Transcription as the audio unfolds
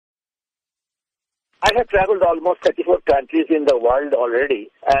I have traveled almost 34 countries in the world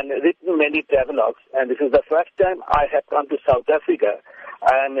already and written many travelogues, and this is the first time I have come to South Africa.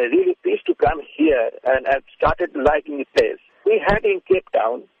 I am really pleased to come here, and I've started liking the place. We had in Cape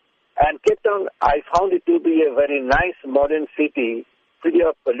Town, and Cape Town I found it to be a very nice modern city, free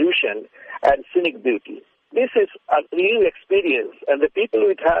of pollution and scenic beauty. This is a new experience, and the people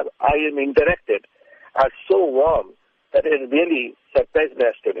with whom I am interacted are so warm that it really surprised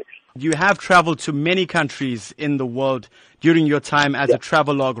the students. You have traveled to many countries in the world during your time as a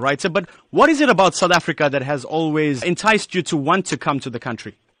travelogue writer, but what is it about South Africa that has always enticed you to want to come to the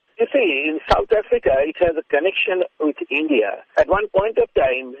country? You see, in South Africa, it has a connection with India. At one point of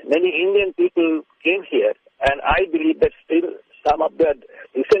time, many Indian people came here, and I believe that still some of their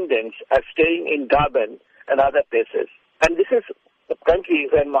descendants are staying in Durban and other places. And this is the country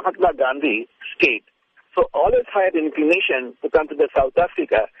where Mahatma Gandhi stayed. So always had an inclination to come to the South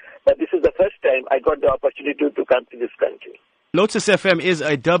Africa, but this is the first time I got the opportunity to come to this country. Lotus FM is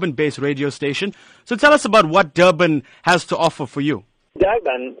a Durban-based radio station. So tell us about what Durban has to offer for you.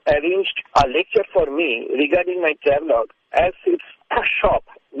 Durban arranged a lecture for me regarding my travelogue as its a shop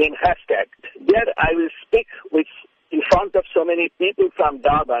named Hashtag. There I will speak in front of so many people from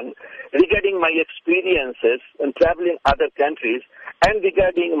Durban regarding my experiences in traveling other countries and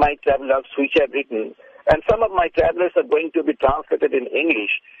regarding my travelogues which I've written. And some of my travelers are going to be translated in English,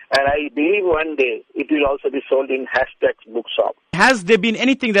 and I believe one day it will also be sold in Hashtag's bookshop. Has there been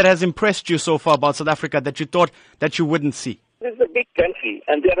anything that has impressed you so far about South Africa that you thought that you wouldn't see? This is a big country,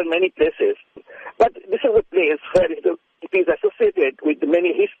 and there are many places. But this is a place where it is associated with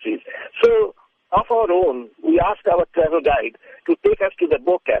many histories. So, of our own, we asked our travel guide to take us to the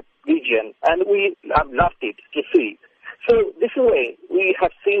Bokap region, and we have loved it to see. So this way, we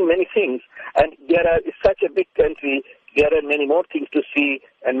have seen many things, and it's such a big country, there are many more things to see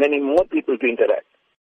and many more people to interact.